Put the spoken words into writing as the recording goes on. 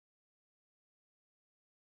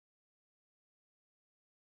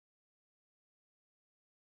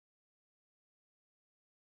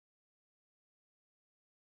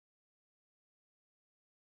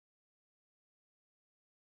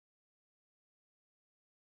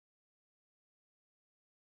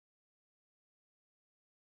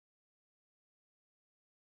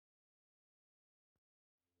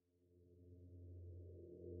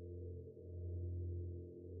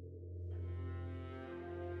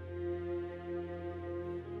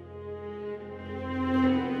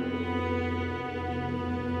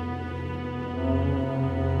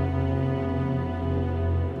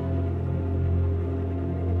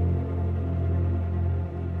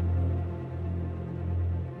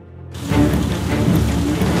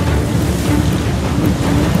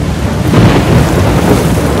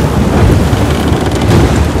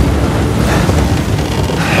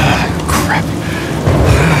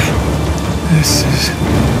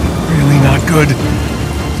good.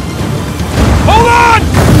 Hold on!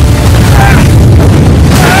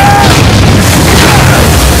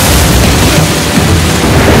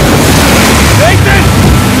 Nathan!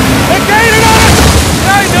 They're gaining on us!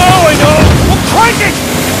 I know! Well, crank it!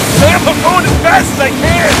 Damn, I'm going as fast as I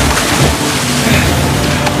can!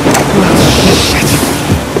 Shit!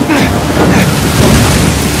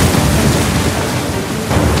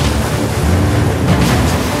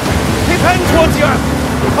 Keep heading towards the island.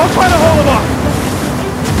 I'll try to hold them off.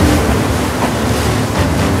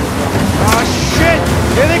 Oh, shit!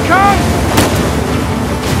 Here they come!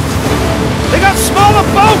 They got smaller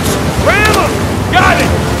boats! Ram them! Got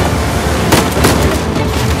it!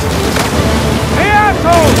 Hey,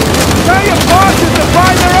 assholes! Tell your bosses to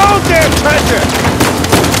find their own damn treasure!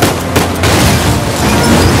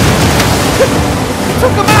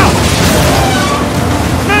 Took them out!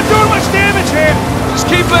 Not doing much damage here! Just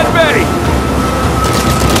keep at bay!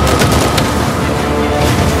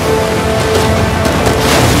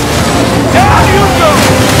 Down you go!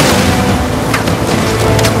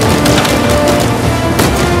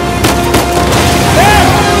 There!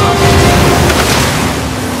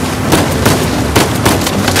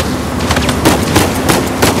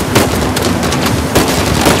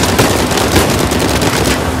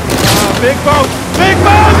 Big boat! Big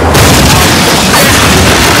boat!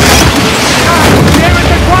 Damn it,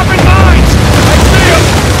 they're dropping mines! I see them!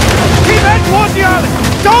 Keep heading towards the island!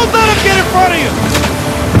 Don't let them get in front of you!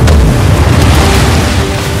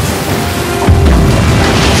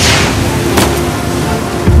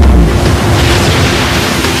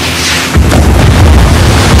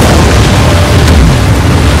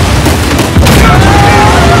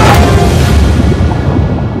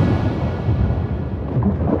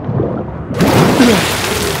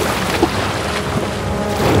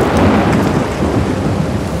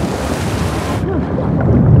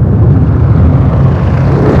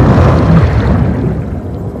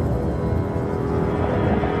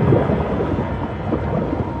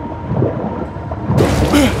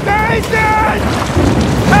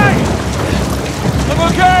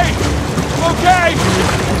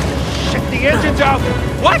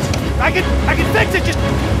 I can fix it!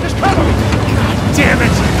 Just cover me! God damn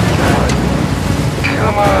it!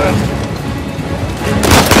 Come on!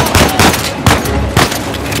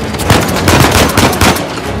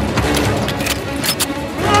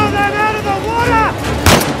 Throw them out of the water!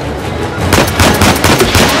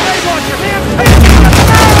 They want your damn tank!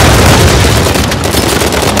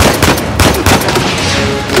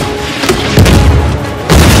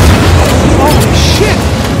 Holy shit!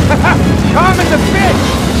 Calm as a fish!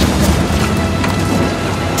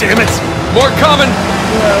 Damn it! More coming!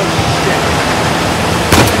 Oh, shit.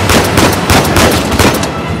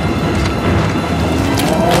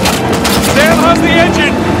 Sam, how's the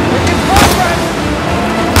engine? Making progress!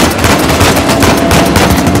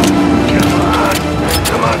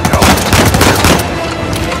 Come on, go!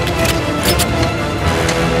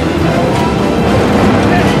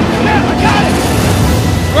 Sam, I got it!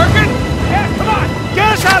 Working? Yeah, come on! Get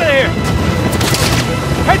us out of here!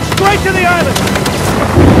 Head straight to the island!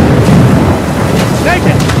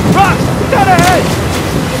 Nathan! Ross! Dead ahead!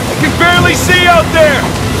 I can barely see out there!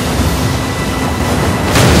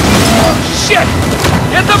 Oh, shit!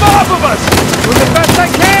 Get them off of us! Doing the best I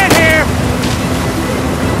can here!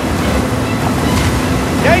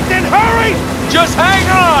 Nathan, hurry! Just hang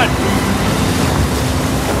on!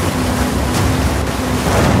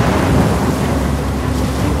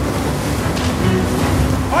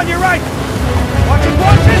 On your right! Watch it,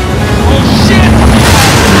 watch it! Oh, shit!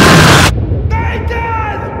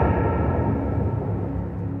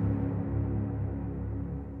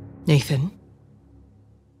 Nathan?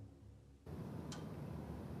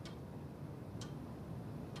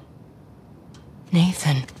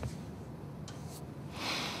 Nathan?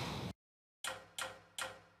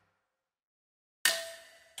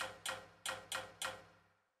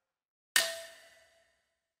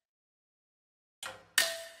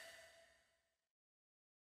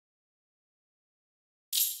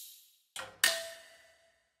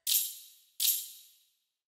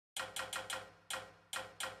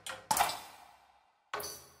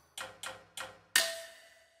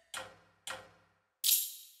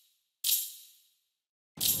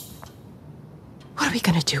 What are we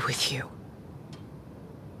gonna do with you?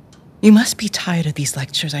 You must be tired of these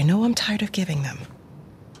lectures. I know I'm tired of giving them.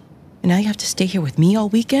 And now you have to stay here with me all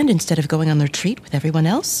weekend instead of going on the retreat with everyone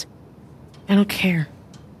else? I don't care.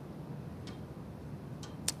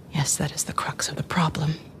 Yes, that is the crux of the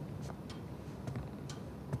problem.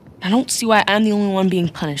 I don't see why I'm the only one being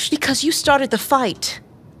punished. Because you started the fight.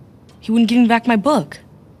 He wouldn't give me back my book.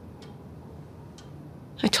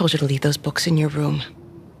 I told you to leave those books in your room.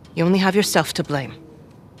 You only have yourself to blame.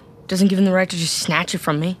 Doesn't give him the right to just snatch it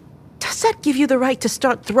from me. Does that give you the right to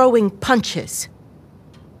start throwing punches?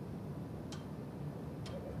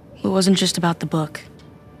 It wasn't just about the book.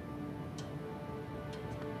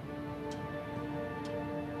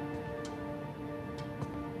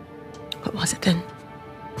 What was it then?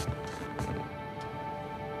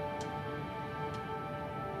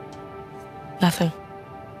 Nothing.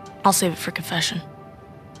 I'll save it for confession.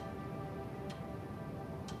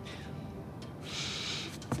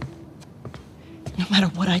 No matter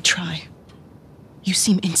what I try, you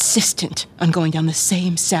seem insistent on going down the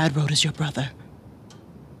same sad road as your brother.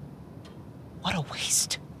 What a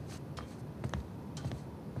waste.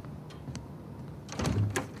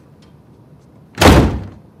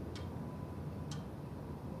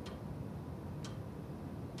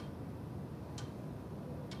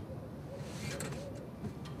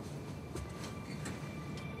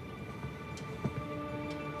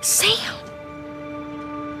 Sam!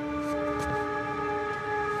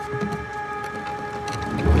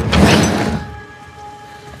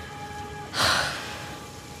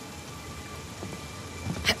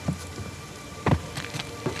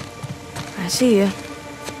 I see you.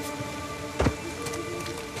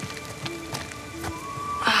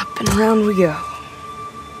 Up and around we go.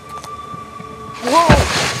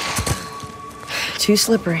 Whoa! Too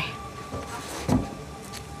slippery.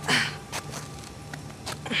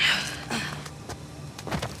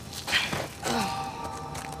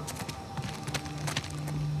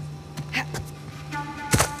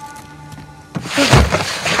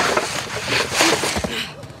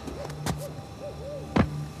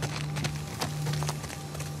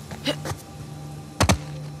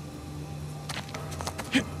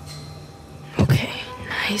 Okay,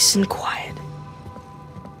 nice and quiet.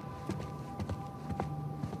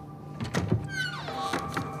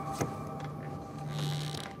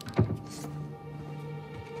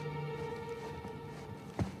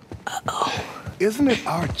 Isn't it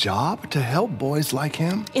our job to help boys like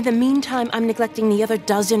him? In the meantime, I'm neglecting the other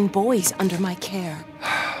dozen boys under my care.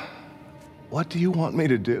 What do you want me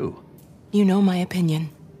to do? You know my opinion.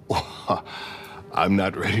 I'm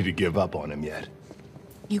not ready to give up on him yet.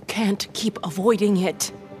 You can't keep avoiding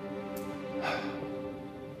it.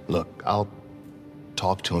 Look, I'll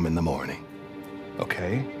talk to him in the morning,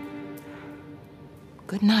 okay?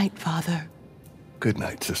 Good night, Father. Good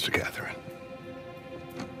night, Sister Catherine.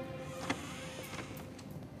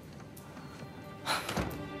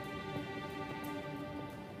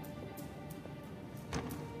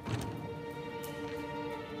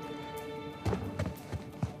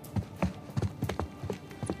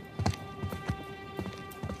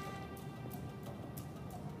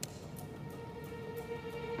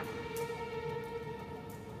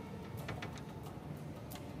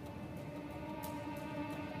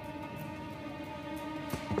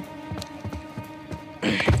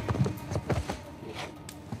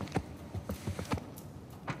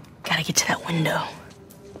 Gotta get to that window.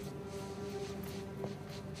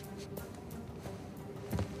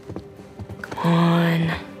 Come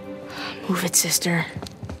on. Move it, sister.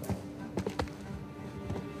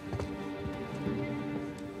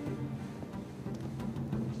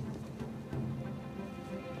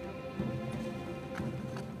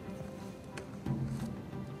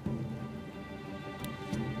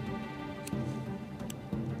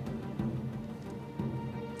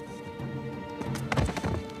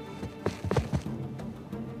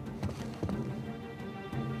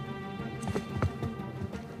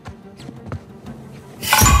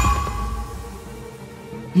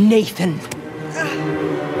 Nathan!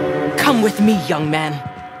 Come with me, young man.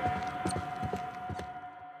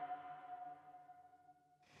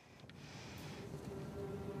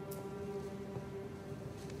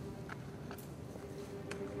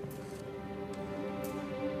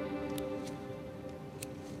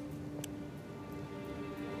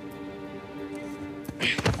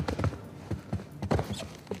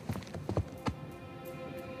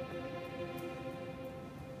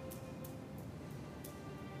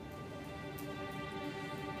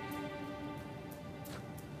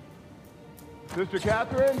 Sister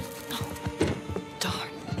Catherine? Darn.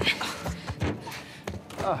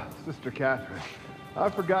 Sister Catherine,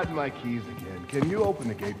 I've forgotten my keys again. Can you open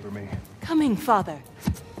the gate for me? Coming, Father.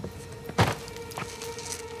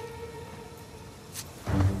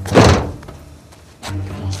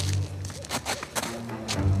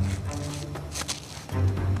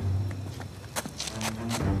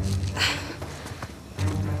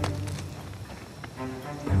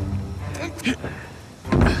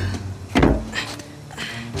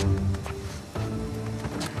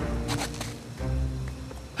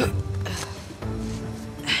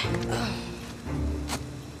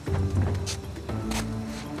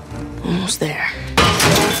 almost there.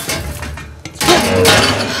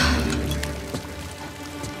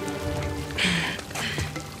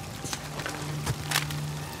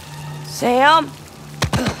 Sam?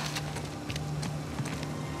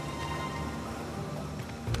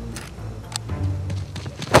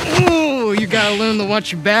 Ooh, you gotta learn to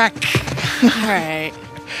watch your back. All right.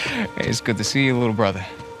 Hey, it's good to see you, little brother.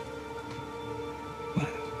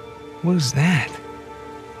 What is that?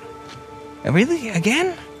 Really?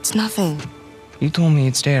 Again? It's nothing. You told me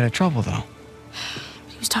you'd stay out of trouble, though.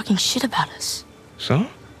 He was talking shit about us. So?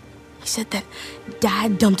 He said that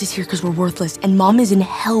Dad dumped us here because we're worthless, and Mom is in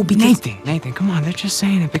hell because... Nathan, come on. They're just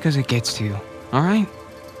saying it because it gets to you, all right?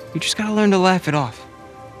 You just gotta learn to laugh it off.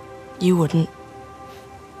 You wouldn't.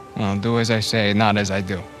 Well, do as I say, not as I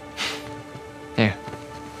do. Here.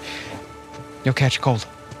 You'll catch a cold.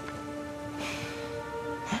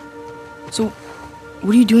 So,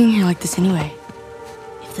 what are you doing here like this anyway?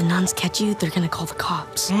 If the nuns catch you, they're gonna call the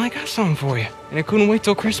cops. Well, I got something for you, and it couldn't wait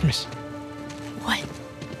till Christmas. What?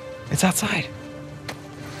 It's outside.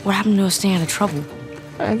 What happened to us staying out of trouble?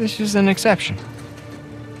 This is an exception.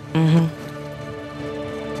 Mm-hmm.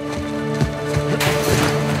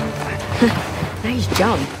 Nice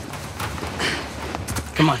jump.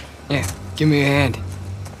 Come on. Yeah, give me a hand.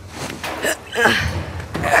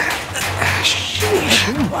 Sheesh,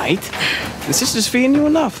 you might. The sister's feeding you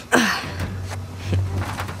enough.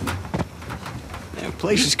 The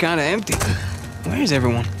place is kind of empty. Where's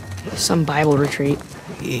everyone? Some Bible retreat.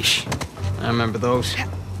 Yeesh. I remember those.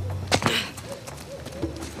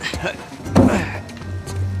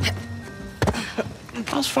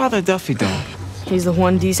 How's Father Duffy doing? He's the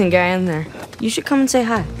one decent guy in there. You should come and say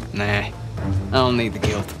hi. Nah, I don't need the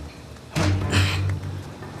guilt.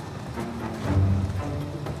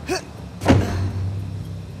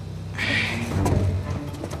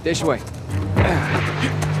 This way.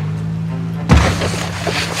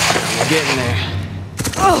 We're getting there.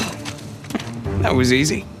 Oh, that was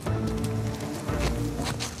easy.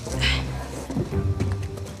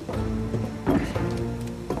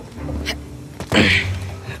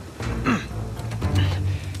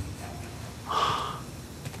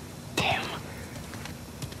 Damn.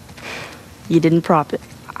 You didn't prop it.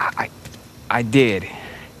 I did.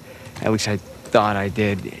 At least I thought I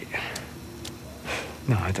did.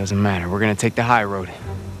 No, it doesn't matter. We're gonna take the high road.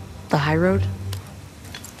 The high road?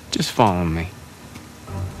 Just follow me.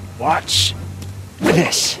 Watch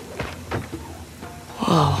this.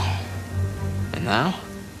 Whoa. And now,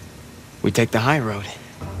 we take the high road.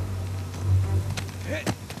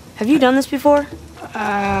 Have you done this before?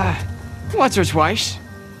 Once or twice.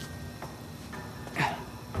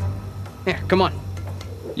 Here, come on.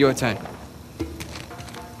 Your turn.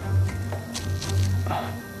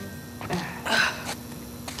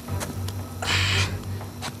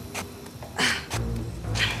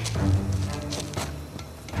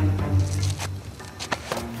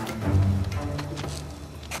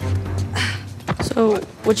 So,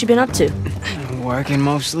 what you been up to? Working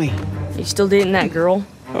mostly. You still dating that girl?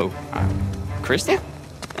 Oh, Kristen?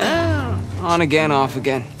 On again, off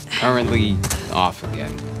again. Currently off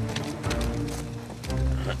again.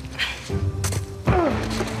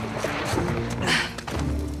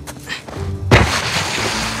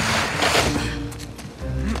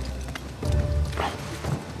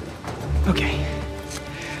 Okay.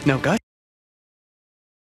 No guts.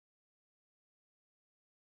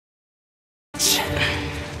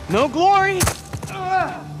 No glory.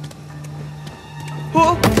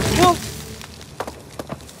 Whoa, whoa.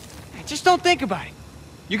 Just don't think about it.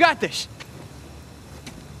 You got this.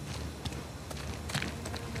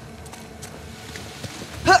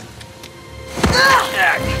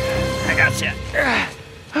 I gotcha.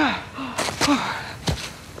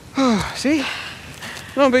 See?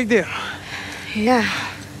 No big deal. Yeah.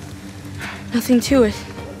 Nothing to it.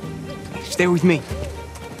 Stay with me.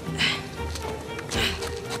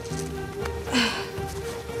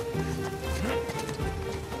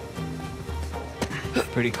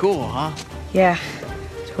 Pretty cool, huh? Yeah,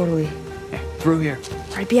 totally. Yeah, through here.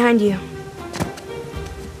 Right behind you.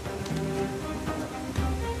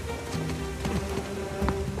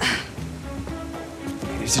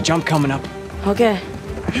 There's a jump coming up. Okay.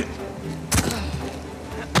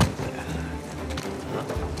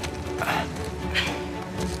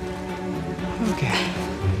 Okay.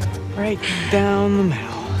 Right down the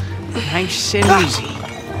middle. Nice and easy.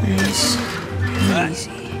 Nice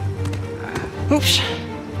and easy. Oops.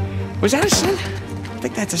 Was that a sin? I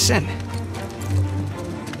think that's a sin.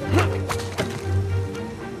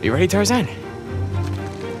 You ready, Tarzan?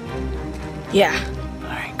 Yeah. All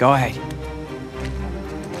right, go ahead.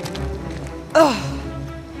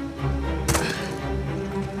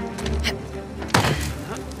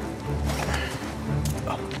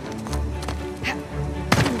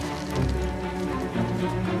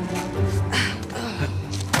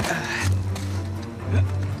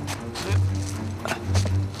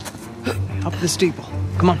 the steeple.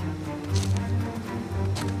 Come on.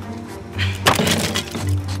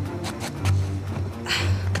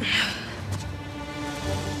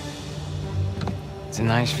 It's a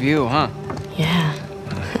nice view, huh? Yeah.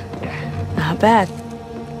 Not bad.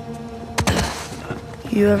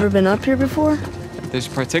 You ever been up here before? This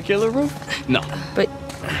particular roof? No. But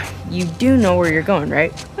you do know where you're going,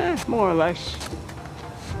 right? More or less.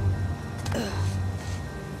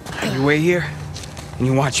 You wait here, and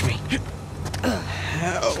you watch me.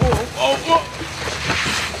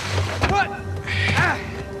 What?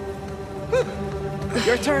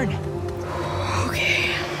 Your turn.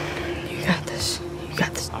 Okay. You got this. You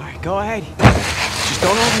got this. All right, go ahead. Just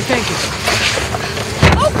don't overthink it.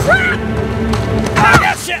 Oh, crap! Ah,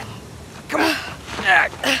 yes, shit! Come on.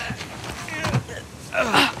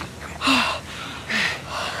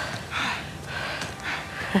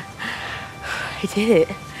 I did it.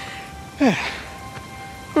 Of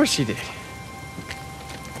course you did.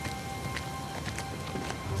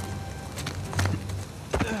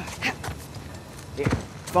 Here,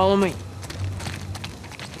 follow me.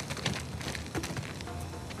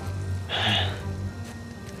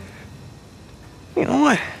 You know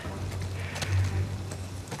what?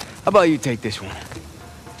 How about you take this one?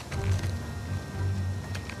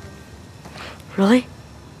 Really?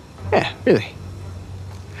 Yeah, really.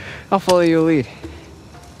 I'll follow your lead.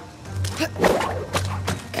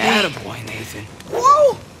 Attaboy, Nathan.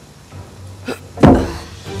 Whoa!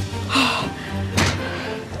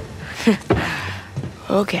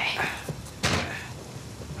 Okay.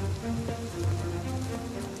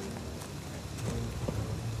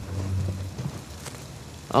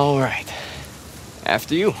 All right.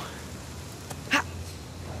 After you.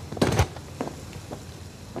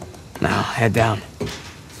 Now, head down.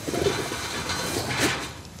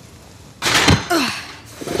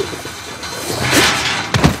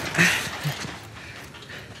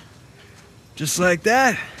 Just like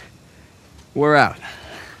that, we're out.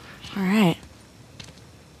 All right.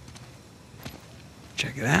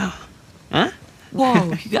 Check it out. Huh?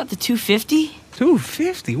 Whoa, you got the 250?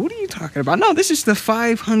 250? What are you talking about? No, this is the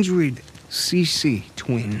 500cc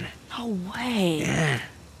twin. No way. Yeah.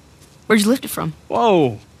 Where'd you lift it from?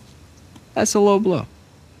 Whoa. That's a low blow.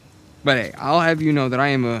 But hey, I'll have you know that I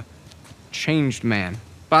am a changed man.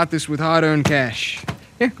 Bought this with hard-earned cash.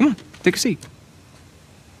 Here, come on, take a seat.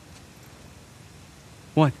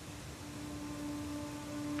 What?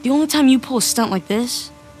 The only time you pull a stunt like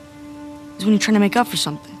this is when you're trying to make up for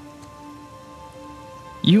something.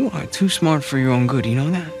 You are too smart for your own good, you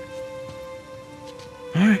know that?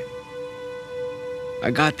 All right.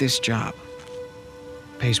 I got this job.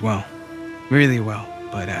 Pays well. Really well.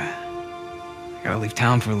 But, I gotta leave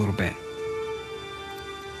town for a little bit.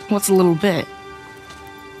 What's a little bit?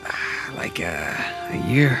 Like, a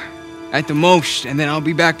year. At the most, and then I'll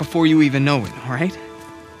be back before you even know it, all right?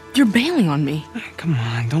 You're bailing on me. Come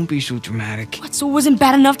on, don't be so dramatic. What, so it wasn't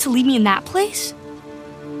bad enough to leave me in that place?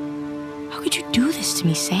 How could you do this to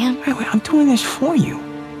me, Sam? Wait, I'm doing this for you.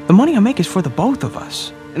 The money I make is for the both of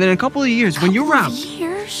us. And then in a couple of years, when you're out...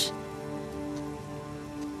 Years?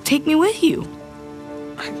 Take me with you.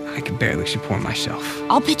 I can barely support myself.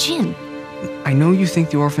 I'll pitch in. I know you think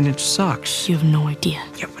the orphanage sucks. You have no idea.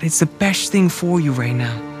 Yeah, but it's the best thing for you right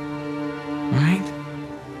now. All right?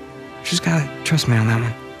 Just gotta trust me on that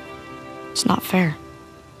one. It's not fair.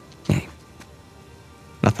 Hey,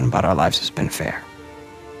 nothing about our lives has been fair.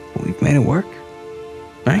 But we've made it work,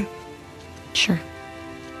 right? Sure.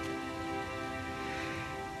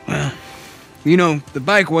 Well, you know, the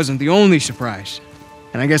bike wasn't the only surprise.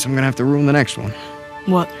 And I guess I'm gonna have to ruin the next one.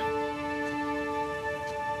 What?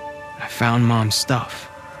 I found Mom's stuff.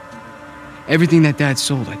 Everything that Dad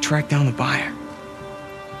sold, I tracked down the buyer.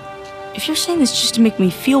 If you're saying this just to make me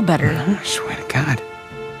feel better... No, I swear to God.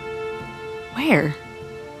 Where?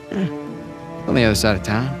 On the other side of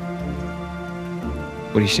town.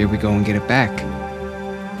 What do you say we go and get it back?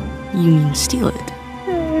 You mean steal it?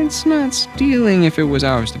 It's not stealing if it was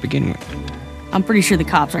ours to begin with. I'm pretty sure the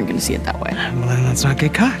cops aren't gonna see it that way. Well, then let's not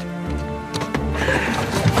get caught.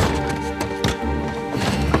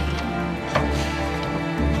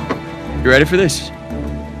 You ready for this?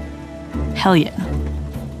 Hell yeah.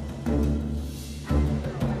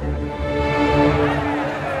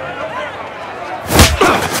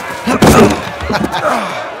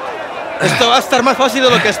 Esto va a estar más fácil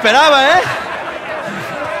de lo que esperaba, ¿eh?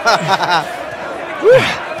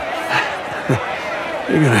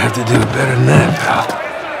 You're gonna have to do better than that, pal.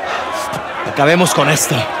 Acabemos con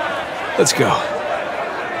esto. Let's go.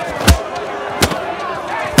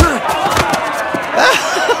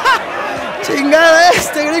 Chingada,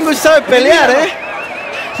 este gringo sabe pelear, ¿eh?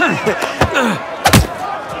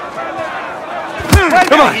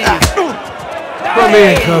 Come on. Put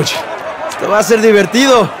me in, coach. Esto va a ser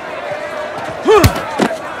divertido.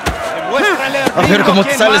 A ver cómo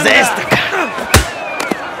te sales de esta.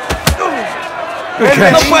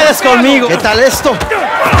 Okay. No puedes conmigo. ¿Qué tal esto?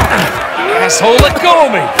 Asshole, let go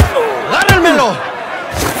of me. ¡Agárrenmelo!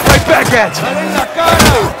 Right back at you. ¡Dale en la cara!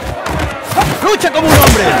 ¡Lucha como un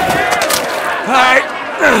hombre! All right.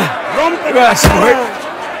 That's right.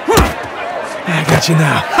 I got you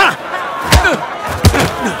now.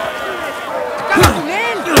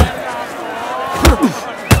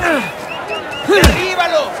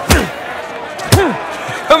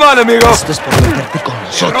 Come on, amigo. Esto es por meterte con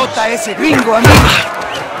nosotros. Rota ese gringo, amigo.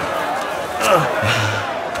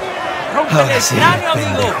 Ahora sí,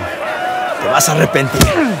 pendejo. Te vas a arrepentir.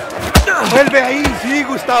 Vuelve ahí, sí,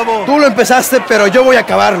 Gustavo. Tú lo empezaste, pero yo voy a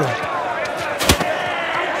acabarlo.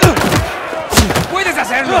 Puedes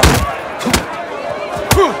hacerlo.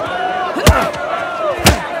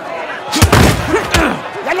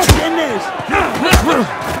 ¡Ya lo tienes!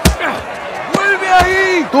 Vuelve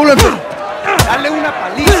ahí. Tú lo empezaste. Dale una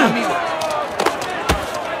paliza, amigo.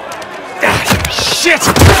 Shit.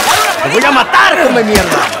 ¡Te voy a matar, come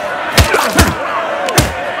mierda!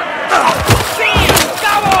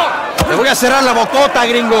 ¡Te voy a cerrar la bocota,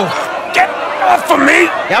 gringo! Get off of me.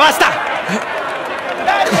 ¡Ya basta!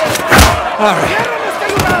 All right.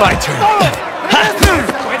 My turn.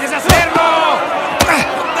 Puedes hacerlo.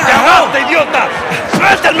 ¡Ya basta, idiota!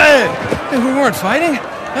 ¡Suéltenme! Hey, we weren't fighting.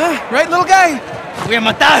 Huh? Right, little guy? ¡Te voy a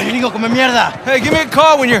matar, gringo, come mierda! Hey, give me a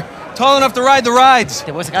call when you're tall enough to ride the rides.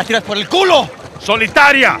 ¡Te voy a sacar tiras por el culo!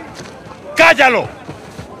 Solitaria. Cállalo.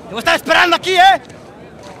 ¡Te voy a estar esperando aquí, eh!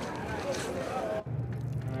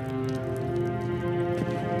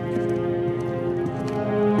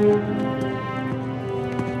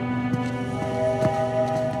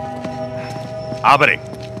 Abre.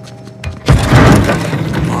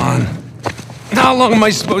 Come on. How long am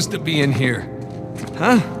I supposed to be in here?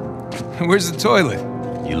 Huh? Where's the toilet?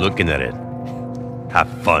 You looking at it? Have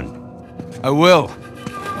fun. I will.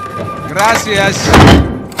 Gracias.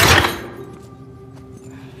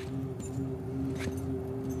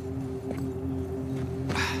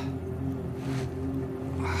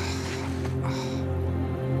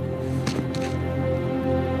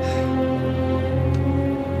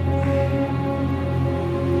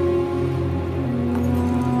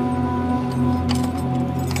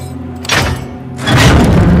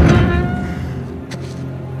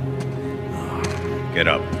 Get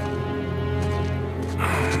up.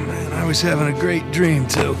 Man, I was having a great dream,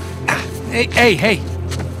 too. Ah, hey.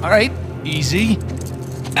 All right, easy.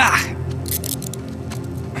 Ah.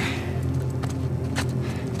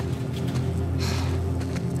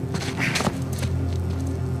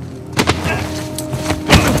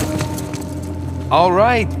 All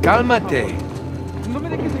right, cálmate.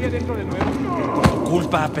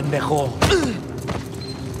 Culpa, pendejo.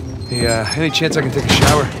 Hey, any chance I can take a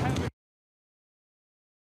shower?